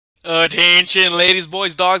Attention, ladies,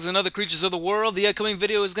 boys, dogs, and other creatures of the world. The upcoming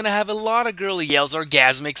video is going to have a lot of girly yells,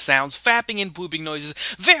 orgasmic sounds, fapping and pooping noises,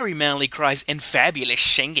 very manly cries, and fabulous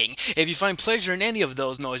singing. If you find pleasure in any of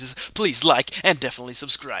those noises, please like and definitely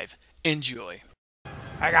subscribe. Enjoy.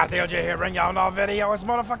 I got the OJ here, bring y'all another video. It's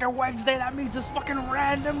motherfucking Wednesday. That means it's fucking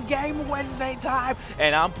random game Wednesday time.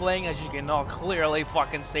 And I'm playing, as you can all clearly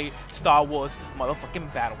fucking see, Star Wars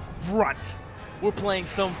motherfucking Battlefront. We're playing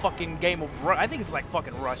some fucking game of Rush. I think it's like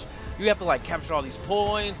fucking Rush. You have to like capture all these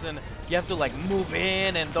points, and you have to like move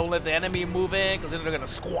in, and don't let the enemy move in, because then they're gonna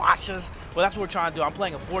squash us. But that's what we're trying to do. I'm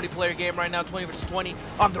playing a 40-player game right now, 20 versus 20,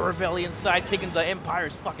 on the Rebellion side, kicking the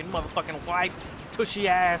Empire's fucking motherfucking white tushy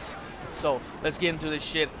ass. So let's get into this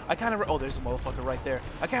shit. I kind of oh, there's a motherfucker right there.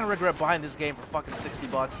 I kind of regret buying this game for fucking 60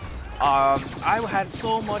 bucks. I had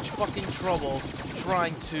so much fucking trouble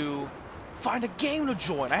trying to find a game to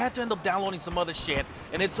join. I had to end up downloading some other shit,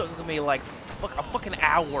 and it took me like a fucking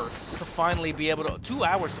hour to finally be able to, 2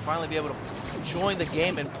 hours to finally be able to join the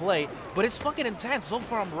game and play. But it's fucking intense. So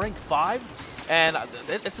far I'm ranked 5, and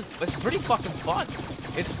it's pretty fucking fun.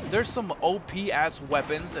 There's some OP ass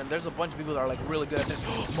weapons, and there's a bunch of people that are like really good at this.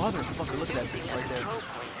 Motherfucker, look at that bitch right there.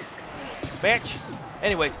 Bitch.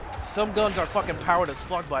 Anyways, some guns are fucking powered as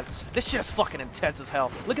fuck, but this shit is fucking intense as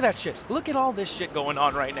hell. Look at that shit. Look at all this shit going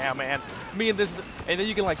on right now, man. Me and this, and then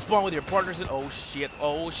you can like spawn with your partners, and oh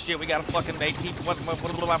shit, we got a fucking nade. I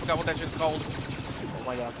forgot what that shit's called. Oh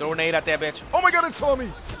my god, throw a nade at that bitch. Oh my god, it saw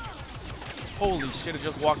me. Holy shit, it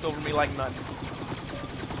just walked over me like nothing.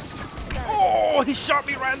 Oh, he shot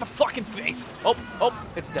me right in the fucking face. Oh,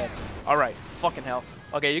 it's dead. Alright, fucking hell.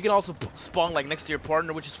 Okay, you can also spawn like next to your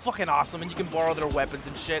partner, which is fucking awesome, and you can borrow their weapons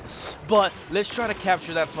and shit. But let's try to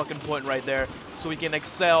capture that fucking point right there, so we can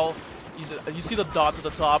excel. You see the dots at the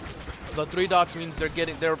top? The 3 dots means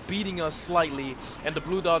they're beating us slightly, and the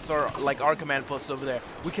blue dots are like our command posts over there.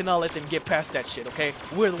 We cannot let them get past that shit, okay?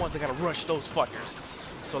 We're the ones that gotta rush those fuckers.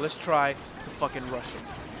 So let's try to fucking rush them.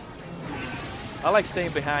 I like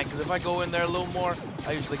staying behind, because if I go in there a little more,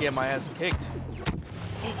 I usually get my ass kicked.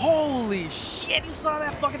 Holy shit, you saw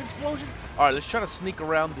that fucking explosion? Alright, let's try to sneak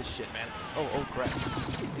around this shit, man. Oh crap.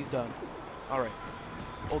 He's done. Alright.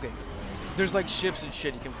 Okay. There's like ships and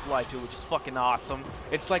shit you can fly to, which is fucking awesome.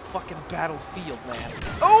 It's like fucking Battlefield, man.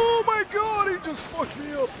 Oh my god, he just fucked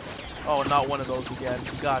me up. Oh, not one of those again.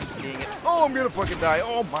 God dang it. Oh, I'm gonna fucking die.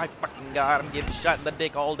 Oh my fucking god, I'm getting shot in the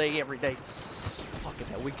dick all day, every day. Fucking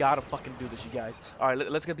hell, we gotta fucking do this, you guys.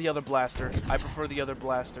 Alright, let's get the other blaster. I prefer the other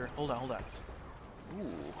blaster. Hold on. Ooh,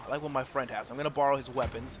 I like what my friend has. I'm gonna borrow his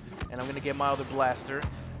weapons, and I'm gonna get my other blaster.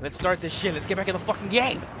 Let's start this shit. Let's get back in the fucking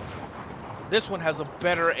game. This one has a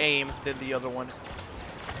better aim than the other one.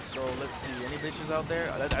 So let's see. Any bitches out there?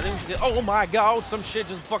 I think we should get. Oh my god! Some shit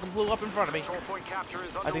just fucking blew up in front of me.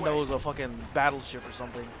 I think that was a fucking battleship or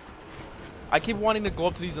something. I keep wanting to go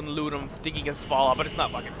up to these and loot them, thinking it's Fallout, but it's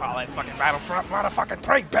not fucking Fallout. It's fucking Battlefront, motherfucking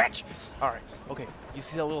prey, bitch! Alright, okay. You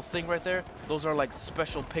see that little thing right there? Those are like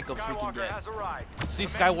special pickups we can get. See,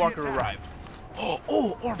 Skywalker arrived.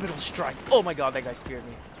 Oh, orbital strike. Oh my god, that guy scared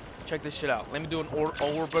me. Check this shit out. Let me do an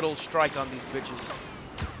orbital strike on these bitches.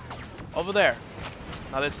 Over there.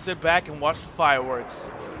 Now let's sit back and watch the fireworks.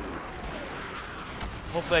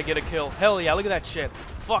 Hopefully I get a kill. Hell yeah, look at that shit.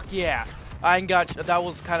 Fuck yeah. I ain't got. That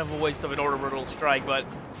was kind of a waste of an orbital strike, but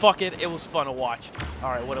fuck it, it was fun to watch.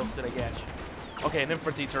 Alright, what else did I get? Okay, an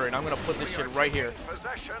infantry turret. I'm gonna put this shit right here.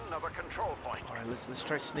 Alright, let's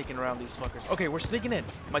try sneaking around these fuckers. Okay, we're sneaking in.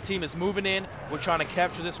 My team is moving in. We're trying to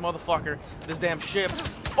capture this motherfucker. This damn ship.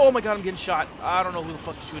 Oh my god, I'm getting shot. I don't know who the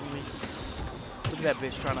fuck is shooting me. Look at that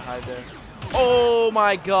bitch trying to hide there. Oh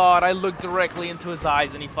my god, I looked directly into his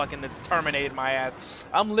eyes and he fucking terminated my ass.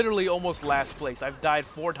 I'm literally almost last place. I've died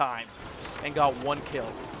 4 times and got 1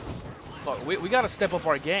 kill. Fuck, we gotta step up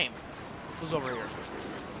our game. Who's over here?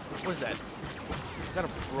 What is that? Is that a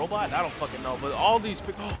robot? I don't fucking know, but all these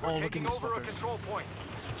people. Oh, look at these fuckers.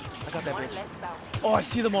 I got that bitch. Oh, I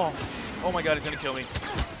see them all. Oh my god, he's gonna kill me.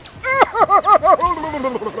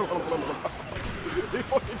 They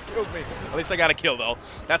fucking killed me. At least I got a kill, though.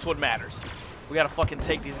 That's what matters. We gotta fucking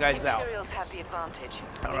take these guys out.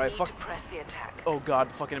 Alright, fuck. Oh god,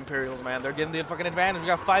 the fucking Imperials, man. They're getting the fucking advantage. We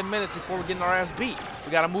got 5 minutes before we're getting our ass beat.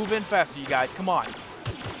 We gotta move in faster, you guys. Come on.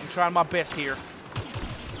 I'm trying my best here.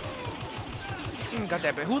 Got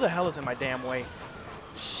that bit. Who the hell is in my damn way?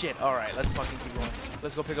 Shit. Alright, let's fucking keep going.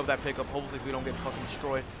 Let's go pick up that pickup. Hopefully we don't get fucking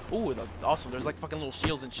destroyed. Ooh, awesome. There's like fucking little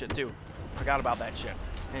shields and shit, too. Forgot about that shit.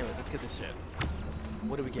 Anyway, let's get this shit.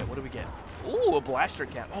 What do we get? What do we get? Ooh, a blaster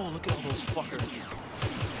cannon. Oh, look at all those fuckers.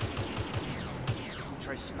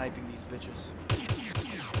 Try sniping these bitches.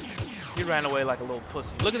 He ran away like a little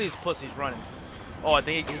pussy. Look at these pussies running. Oh, I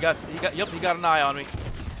think he got, yep, he got an eye on me.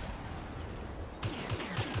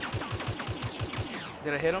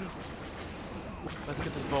 Did I hit him? Let's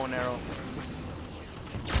get this bow and arrow.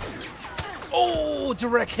 Oh,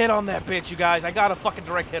 direct hit on that bitch, you guys. I got a fucking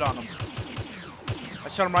direct hit on him. I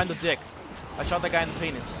shot him right in the dick. I shot that guy in the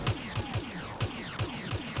penis.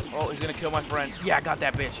 Oh, he's gonna kill my friend. Yeah, I got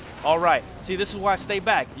that bitch. Alright. See, this is why I stay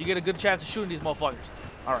back. You get a good chance of shooting these motherfuckers.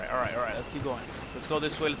 Alright, alright, alright. Let's keep going. Let's go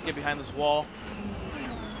this way. Let's get behind this wall.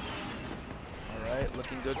 Alright,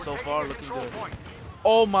 looking good so far. Looking good.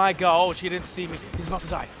 Oh my god. Oh, she didn't see me. He's about to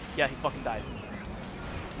die. Yeah, he fucking died.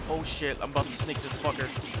 Oh shit. I'm about to sneak this fucker.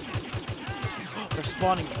 They're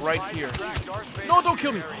spawning right here. No, don't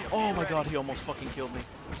kill me. Oh my god, he almost fucking killed me.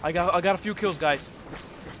 I got a few kills, guys.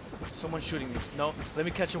 Someone's shooting me. No, let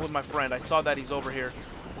me catch him with my friend. I saw that he's over here.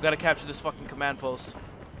 We gotta capture this fucking command post.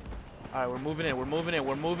 Alright, we're moving in. We're moving in.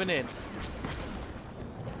 We're moving in.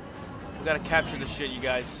 We gotta capture this shit, you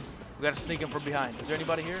guys. We gotta sneak him from behind. Is there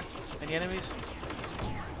anybody here? Any enemies?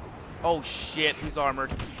 Oh shit, he's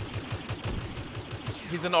armored.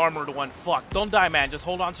 He's an armored one. Fuck. Don't die, man. Just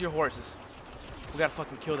hold on to your horses. We gotta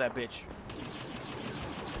fucking kill that bitch.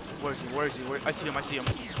 Where is he? Where is he? I see him. I see him.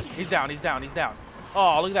 He's down. He's down. He's down.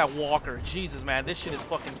 Oh, look at that walker. Jesus, man. This shit is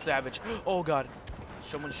fucking savage. Oh, God.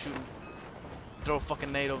 Someone's shooting. Throw a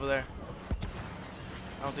fucking nade over there.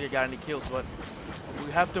 I don't think I got any kills, but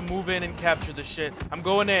we have to move in and capture this shit. I'm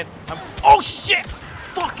going in. Oh, shit!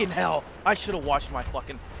 Fucking hell. I should have watched my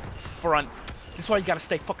fucking front. This is why you gotta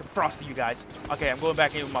stay fucking frosty, you guys. Okay, I'm going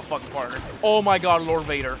back in with my fucking partner. Oh, my God, Lord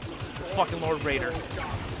Vader. It's fucking Lord Vader.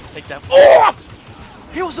 Take that. Oh!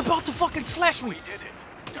 He was about to fucking slash me.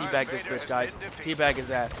 Teabag this bitch, guys. Teabag his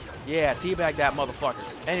ass. Yeah, teabag that motherfucker.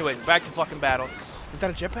 Anyways, back to fucking battle. Is that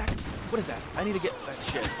a jetpack? What is that? I need to get that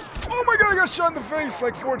shit. Oh my god, I got shot in the face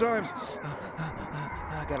like 4 times.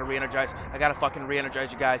 I gotta re-energize. I gotta fucking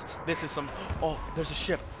re-energize you guys. This is some... Oh, there's a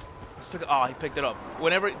ship. Let's pick... Oh, he picked it up.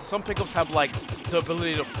 Whenever... Some pickups have, like, the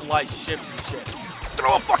ability to fly ships and shit.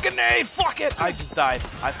 Throw a fucking nade! Fuck it! I just died.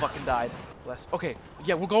 I fucking died. Bless. Okay.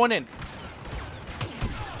 Yeah, we're going in.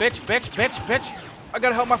 Bitch, bitch, bitch, bitch. I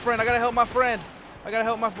gotta help my friend. I gotta help my friend. I gotta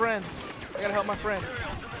help my friend. I gotta help my friend.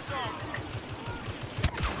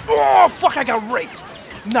 Oh, fuck, I got raped.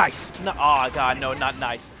 Nice. No, oh, God, no, not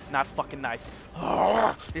nice. Not fucking nice.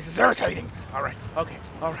 Oh, this is irritating. All right, okay,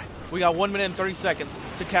 all right. We got 1 minute and 30 seconds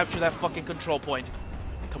to capture that fucking control point.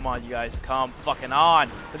 Come on, you guys. Come fucking on.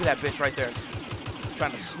 Look at that bitch right there.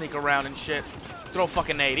 Trying to sneak around and shit. Throw a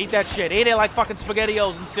fucking nade. Eat that shit. Eat it like fucking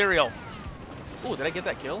SpaghettiOs and cereal. Ooh, did I get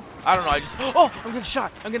that kill? I don't know, I just... Oh, I'm getting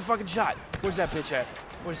shot. I'm getting fucking shot. Where's that bitch at?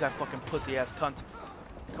 Where's that fucking pussy-ass cunt?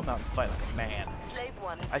 Come out and fight like a man.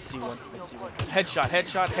 I see one. I see one. Headshot,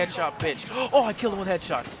 headshot, headshot, bitch. Oh, I killed him with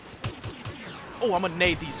headshots. Oh, I'm gonna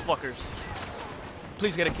nade these fuckers.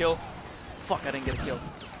 Please get a kill. Fuck, I didn't get a kill.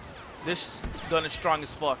 This gun is strong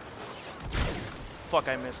as fuck. Fuck,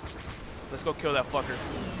 I missed. Let's go kill that fucker.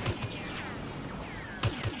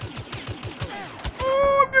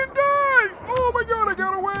 Oh, I'm gonna die! Oh my god, I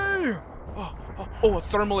got away! Oh, a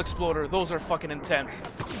thermal exploder. Those are fucking intense.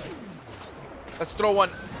 Let's throw one.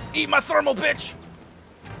 Eat my thermal, bitch!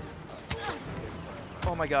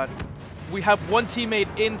 Oh my god. We have one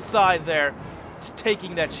teammate inside there just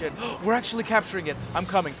taking that shit. We're actually capturing it. I'm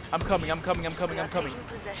coming. I'm coming. I'm coming. I'm coming. I'm coming.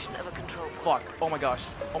 Fuck. Oh my gosh.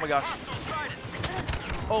 Oh my gosh.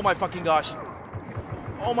 Oh my fucking gosh.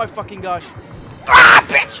 Oh my fucking gosh. Ah,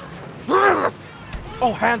 bitch!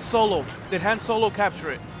 Oh, Han Solo. Did Han Solo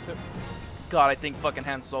capture it? God, I think fucking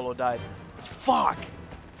Han Solo died. Fuck.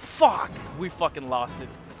 Fuck. We fucking lost it.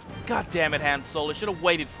 God damn it, Han Solo. Should have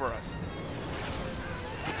waited for us.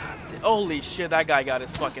 Holy shit, that guy got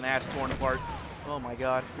his fucking ass torn apart. Oh my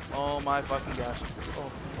god. Oh my fucking gosh.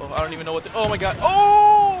 Oh, I don't even know what to... Oh my god.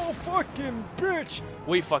 Oh, fucking bitch!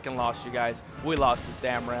 We fucking lost, you guys. We lost this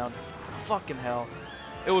damn round. Fucking hell.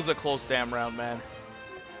 It was a close damn round, man.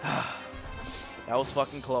 That was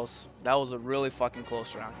fucking close. That was a really fucking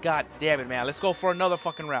close round. God damn it, man. Let's go for another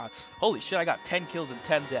fucking round. Holy shit, I got 10 kills and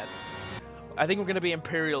 10 deaths. I think we're going to be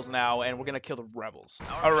Imperials now, and we're going to kill the Rebels.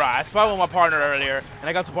 Alright, I spotted with my partner earlier, and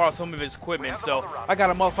I got to borrow some of his equipment, so I got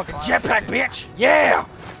a motherfucking jetpack, bitch! Yeah!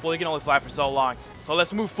 Well, you can only fly for so long. So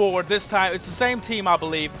let's move forward. This time, it's the same team, I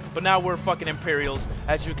believe, but now we're fucking Imperials,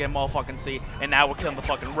 as you can motherfucking see, and now we're killing the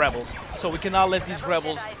fucking Rebels. So we cannot let these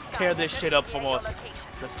Rebels tear this shit up from us.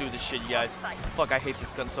 Let's do this shit, you guys. Fuck, I hate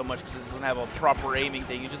this gun so much because it doesn't have a proper aiming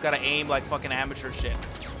thing. You just gotta aim like fucking amateur shit.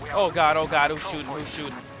 Oh god, who's shooting? Who's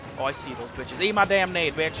shooting? Oh, I see those bitches. Eat my damn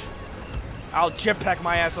nade, bitch. I'll jetpack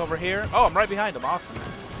my ass over here. Oh, I'm right behind him. Awesome.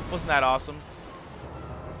 Wasn't that awesome?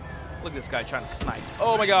 Look at this guy trying to snipe.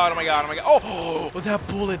 Oh my god, oh my god, oh my god. Oh, that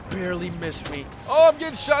bullet barely missed me. Oh, I'm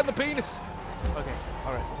getting shot in the penis. Okay,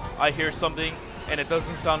 alright. I hear something, and it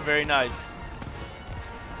doesn't sound very nice.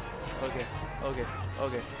 Okay, okay,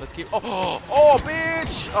 okay. Let's keep... Oh,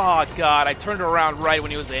 bitch! Oh, God, I turned around right when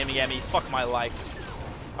he was aiming at me. Fuck my life.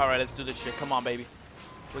 Alright, let's do this shit. Come on, baby.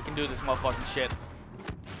 We can do this motherfucking shit.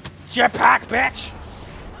 Jetpack, bitch!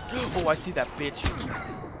 Oh, I see that bitch.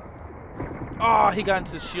 Oh, he got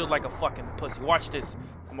into the shield like a fucking pussy. Watch this.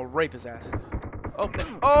 I'm gonna rape his ass.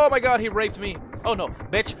 Oh my god, he raped me. Oh no,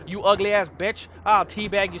 bitch, you ugly ass bitch. I'll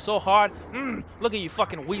teabag you so hard. Look at you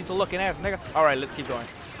fucking weasel looking ass nigga. Alright, let's keep going.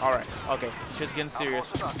 Alright, okay. Shit's getting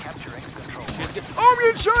serious. Oh, I'm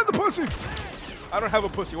getting shot in the pussy. I don't have a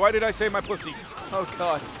pussy. Why did I say my pussy? Oh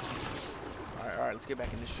god. Alright, let's get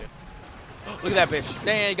back in this shit. Look at that bitch.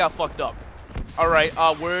 Dang, he got fucked up. Alright,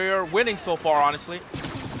 we're winning so far, honestly.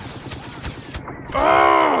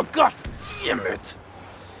 Oh, god damn it.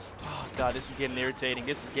 Oh, god, this is getting irritating.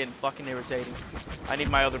 This is getting fucking irritating. I need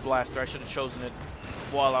my other blaster. I should have chosen it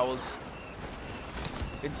while I was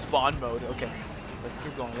in spawn mode. Okay, let's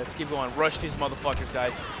keep going. Let's keep going. Rush these motherfuckers,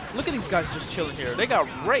 guys. Look at these guys just chilling here. They got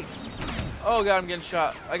raped. Oh, god, I'm getting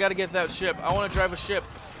shot. I gotta get that ship. I want to drive a ship.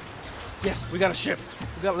 Yes, we got a ship.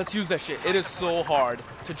 Let's use that shit. It is so hard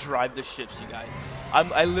to drive the ships, you guys.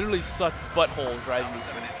 I literally suck butthole driving these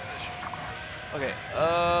things. Okay,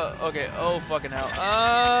 okay, oh fucking hell.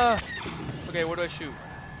 Okay, where do I shoot?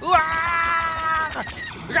 Oh!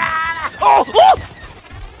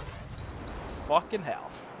 Fucking hell.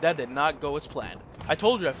 That did not go as planned. I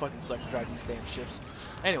told you I fucking suck driving these damn ships.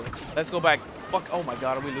 Anyway, let's go back. Fuck, oh my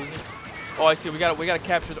god, are we losing? Oh, I see, we gotta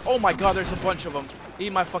capture oh my god, there's a bunch of them.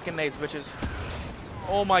 Eat my fucking nades, bitches.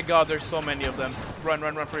 Oh my god, there's so many of them. Run,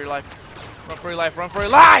 run, run for your life. Run for your life, run for your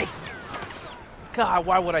life! God,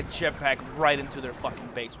 why would I jetpack right into their fucking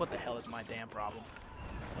base? What the hell is my damn problem?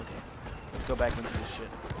 Okay, let's go back into this shit.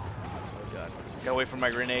 Oh god. Gotta wait for my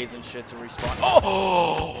grenades and shit to respawn.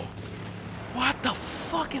 Oh! What the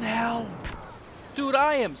fucking hell? Dude,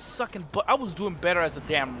 I am sucking butt. I was doing better as a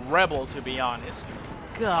damn rebel, to be honest.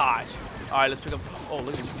 Gosh. Alright, let's pick up. Oh,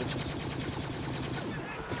 look at these bitches.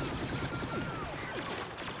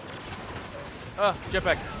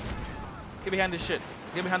 Jetpack. Get behind this shit.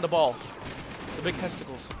 Get behind the ball. The big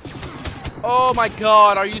testicles. Oh my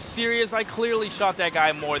god, are you serious? I clearly shot that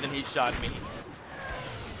guy more than he shot me.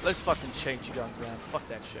 Let's fucking change guns, man. Fuck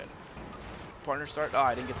that shit. Partner start? Oh,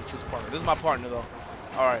 I didn't get to choose partner. This is my partner, though.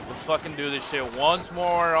 Alright, let's fucking do this shit once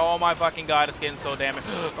more. Oh my fucking god, it's getting so damn...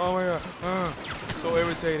 Oh my god. So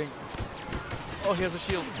irritating. Oh, he has a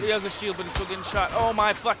shield. He has a shield, but he's still getting shot. Oh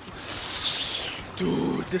my fucking...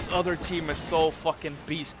 Dude, this other team is so fucking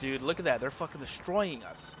beast, dude. Look at that. They're fucking destroying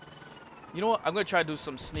us. You know what? I'm gonna try to do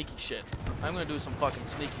some sneaky shit. I'm gonna do some fucking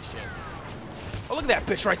sneaky shit. Oh, look at that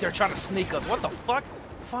bitch right there trying to sneak us. What the fuck?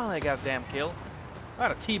 Finally, I got a damn kill. I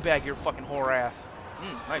gotta teabag your fucking whore ass.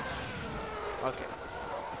 Nice. Okay.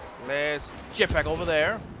 Let's jetpack over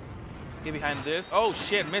there. Get behind this. Oh,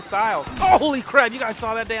 shit. Missile. Oh, holy crap. You guys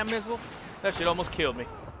saw that damn missile? That shit almost killed me.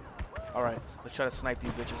 Alright. Let's try to snipe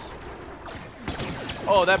these bitches.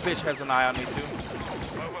 Oh, that bitch has an eye on me, too.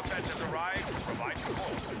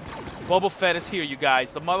 Boba Fett is here, you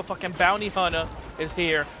guys. The motherfucking bounty hunter is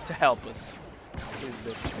here to help us. This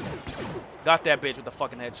bitch. Got that bitch with the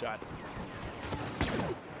fucking headshot.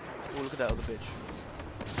 Oh, look at that other bitch.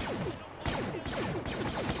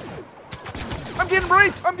 I'm getting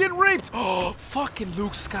raped! I'm getting raped! Oh, fucking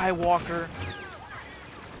Luke Skywalker.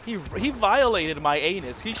 He violated my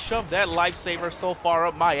anus. He shoved that lifesaver so far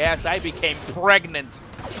up my ass, I became pregnant.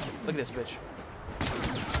 Look at this bitch.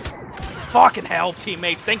 Fucking hell,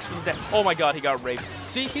 teammates. Thanks for the death. Oh my god, he got raped.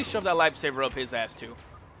 See, he shoved that lifesaver up his ass too.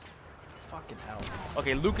 Fucking hell.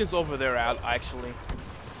 Okay, Luke is over there actually.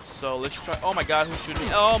 So let's try. Oh my god, who's shooting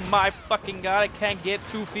me? Oh my fucking god, I can't get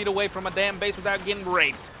 2 feet away from a damn base without getting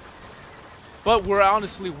raped. But we're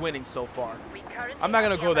honestly winning so far. I'm not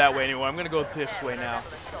gonna go that way anymore. I'm gonna go this way now.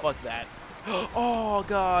 Fuck that. Oh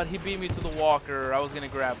god, he beat me to the walker. I was gonna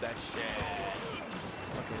grab that shit.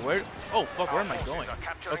 Okay, where? Oh fuck, where am I going?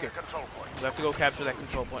 Okay, we have to go capture that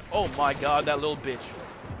control point. Oh my god, that little bitch.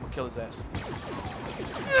 I'm gonna kill his ass.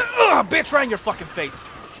 Ugh, bitch, right in your fucking face.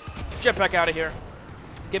 Jetpack out of here.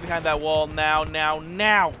 Get behind that wall now, now,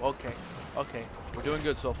 now. Okay, okay, we're doing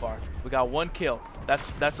good so far. We got 1 kill.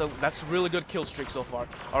 That's a really good kill streak so far.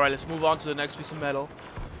 All right, let's move on to the next piece of metal.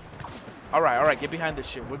 All right, get behind this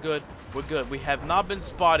shit. We're good. We're good. We have not been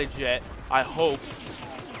spotted yet. I hope.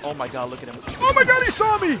 Oh my god, look at him. Oh my god, he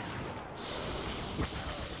saw me!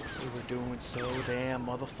 We were doing so damn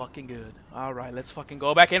motherfucking good. All right, let's fucking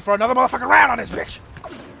go back in for another motherfucking round on this bitch.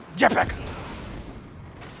 Jetpack!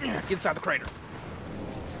 Get inside the crater.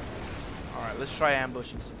 Alright, let's try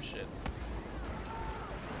ambushing some shit.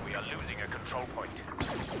 We are losing a control point.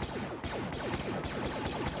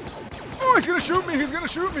 Oh, he's gonna shoot me! He's gonna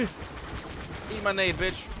shoot me! Eat my nade,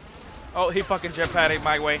 bitch. Oh, he fucking jetpacked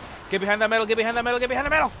my way. Get behind that metal, get behind that metal, get behind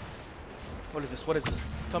that metal! What is this? What is this?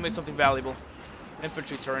 Tell me something valuable.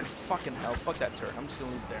 Infantry turret. Fucking hell. Fuck that turret. I'm just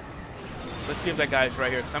gonna leave it there. Let's see if that guy's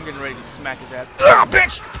right here, because I'm getting ready to smack his ass. Ah,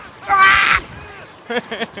 bitch! Ah! I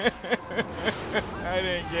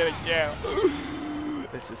didn't get a kill.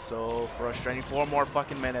 This is so frustrating. 4 more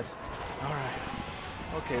fucking minutes. Alright.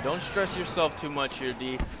 Okay, don't stress yourself too much here,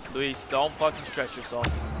 D. Luis, don't fucking stress yourself.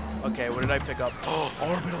 Okay, what did I pick up? Oh,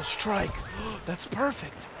 orbital strike. That's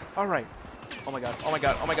perfect. Alright. Oh my god, oh my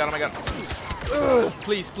god, oh my god, oh my god. Ugh,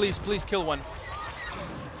 please, please, please kill one.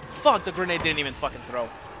 Fuck, the grenade didn't even fucking throw.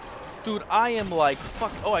 Dude, I am like,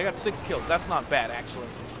 fuck. Oh, I got 6 kills. That's not bad, actually.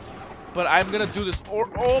 But I'm gonna do this. Or,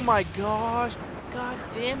 oh my gosh. God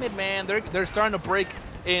damn it, man. They're starting to break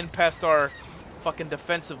in past our fucking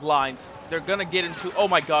defensive lines. They're gonna get into. Oh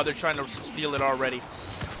my god, they're trying to steal it already.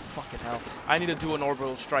 Fucking hell. I need to do an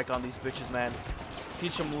orbital strike on these bitches, man.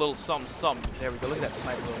 Teach them a little something, something. There we go. Look at that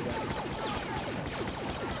sniper over there.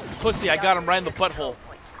 Pussy, I got him right in the butthole.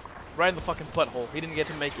 Right in the fucking butthole. He didn't get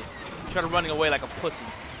to make it. He tried running away like a pussy.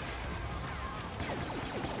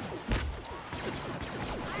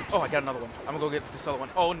 Oh, I got another one. I'm gonna go get this other one.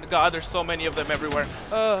 Oh god, there's so many of them everywhere.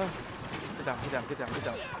 Get down, get down, get down, get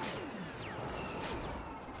down.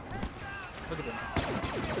 Look at them.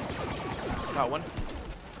 Got one.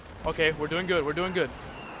 Okay, we're doing good, we're doing good.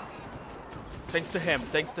 Thanks to him,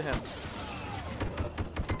 thanks to him.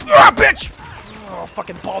 Ah, bitch! Oh,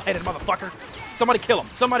 fucking bald-headed motherfucker. Somebody kill him.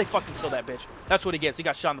 Somebody fucking kill that bitch. That's what he gets. He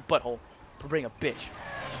got shot in the butthole for being a bitch.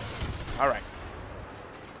 Alright.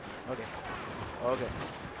 Okay. Okay.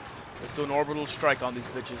 Let's do an orbital strike on these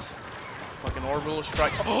bitches. Fucking orbital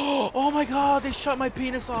strike. Oh my god, they shut my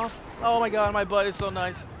penis off. Oh my god, my butt is so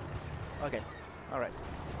nice. Okay. Alright.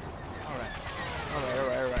 Alright. Alright,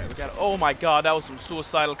 alright, alright. We got. Oh my god, that was some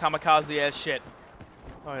suicidal kamikaze ass shit.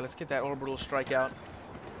 Alright, let's get that orbital strike out.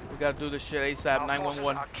 We gotta do this shit ASAP.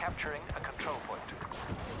 911. Are capturing a control point.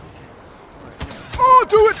 Oh,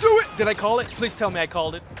 do it, do it! Did I call it? Please tell me I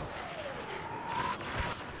called it.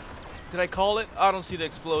 Did I call it? I don't see the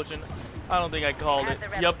explosion. I don't think I called it.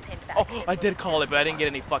 Yep. Oh, I did call it, but I didn't get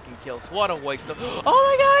any fucking kills. What a waste of. Oh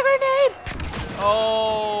my god, grenade!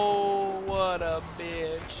 Oh, what a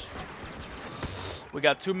bitch. We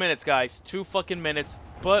got 2 minutes, guys. 2 fucking minutes.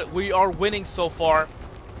 But we are winning so far.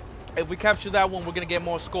 If we capture that one, we're gonna get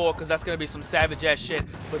more score, because that's gonna be some savage ass shit.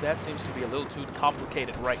 But that seems to be a little too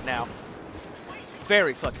complicated right now.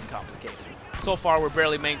 Very fucking complicated. So far, we're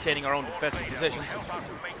barely maintaining our own defensive positions.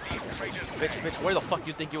 Bitch, bitch, where the fuck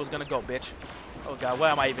you think you was gonna go, bitch? Oh god, why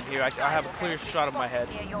am I even here? I have a clear shot of my head.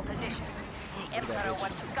 Did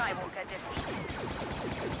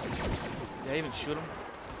I even shoot him?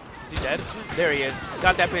 Is he dead? There he is.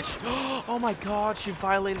 Got that bitch. Oh my god, she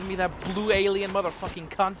violated me, that blue alien motherfucking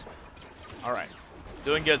cunt. Alright.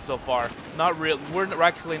 Doing good so far. Not real. We're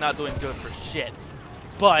actually not doing good for shit.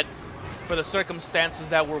 But, for the circumstances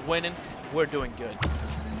that we're winning, we're doing good.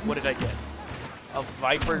 What did I get? A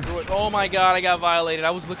Viper droid. Oh my god, I got violated.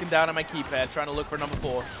 I was looking down at my keypad trying to look for number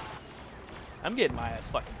 4. I'm getting my ass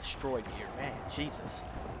fucking destroyed here, man. Jesus.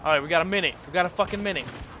 Alright, we got a minute. We got a fucking minute.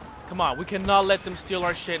 Come on, we cannot let them steal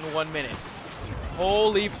our shit in 1 minute.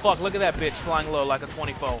 Holy fuck, look at that bitch flying low like a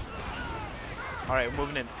 24. Alright, we're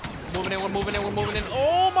moving in. Moving in, we're moving in, we're moving in.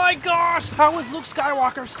 Oh my gosh, how is Luke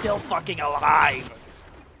Skywalker still fucking alive?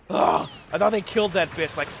 Ugh, I thought they killed that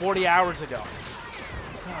bitch like 40 hours ago.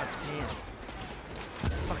 God damn.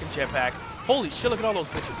 Fucking jetpack. Holy shit, look at all those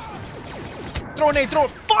bitches. Throw a grenade, throw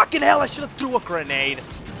it. Fucking hell, I should have threw a grenade.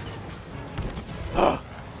 Ugh.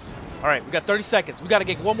 Alright, we got 30 seconds. We gotta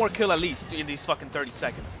get one more kill at least in these fucking 30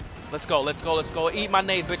 seconds. Let's go, let's go, let's go. Eat my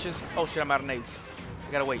nade, bitches. Oh shit, I'm out of nades.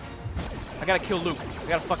 I gotta wait. I gotta kill Luke. I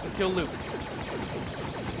gotta fucking kill Luke.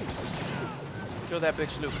 Kill that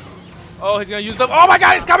bitch, Luke. Oh, he's gonna use them. Oh my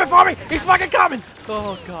god, he's coming for me! He's fucking coming!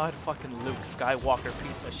 Oh god, fucking Luke Skywalker,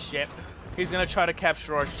 piece of shit. He's gonna try to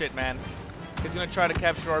capture our shit, man. He's gonna try to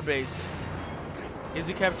capture our base. Is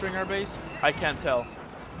he capturing our base? I can't tell.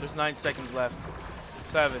 There's 9 seconds left.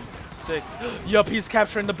 7, 6. Yup, he's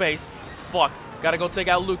capturing the base. Fuck. Gotta go take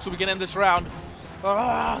out Luke so we can end this round.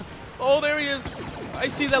 Ah! Oh, there he is. I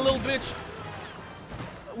see that little bitch.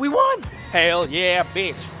 We won! Hell yeah,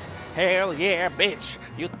 bitch. Hell yeah, bitch.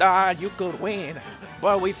 You thought you could win,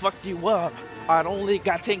 but we fucked you up. I only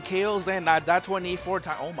got 10 kills and I died 24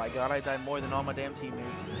 times. Oh my god, I died more than all my damn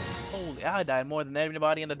teammates. Holy, I died more than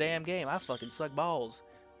everybody in the damn game. I fucking suck balls.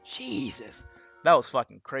 Jesus. That was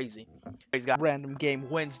fucking crazy. He's got random game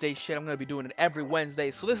Wednesday shit. I'm gonna be doing it every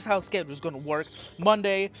Wednesday. So this is how the schedule is gonna work.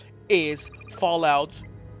 Monday is Fallout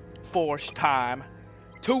 4 time.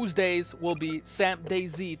 Tuesdays will be Sam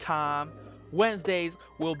DayZ time. Wednesdays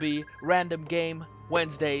will be random game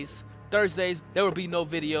Wednesdays. Thursdays, there will be no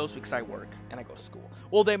videos because I work and I go to school.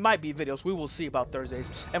 Well, there might be videos. We will see about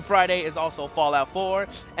Thursdays. And Friday is also Fallout 4.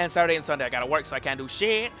 And Saturday and Sunday, I gotta work, so I can't do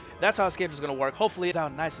shit. That's how the schedule's gonna work. Hopefully, it's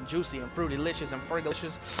out nice and juicy and fruity-licious and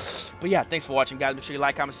fergalicious. But yeah, thanks for watching, guys. Make sure you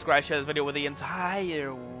like, comment, subscribe, share this video with the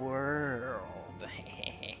entire world.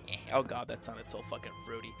 Oh god, that sounded so fucking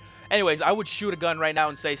fruity. Anyways, I would shoot a gun right now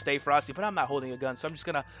and say stay frosty, but I'm not holding a gun, so I'm just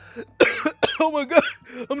gonna... Oh my god,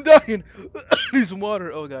 I'm dying. Need some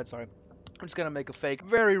water. Oh god, sorry. I'm just gonna make a fake,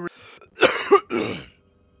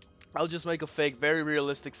 I'll just make a fake, very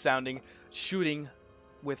realistic sounding shooting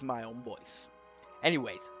with my own voice.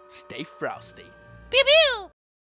 Anyways, stay frosty. Pew pew!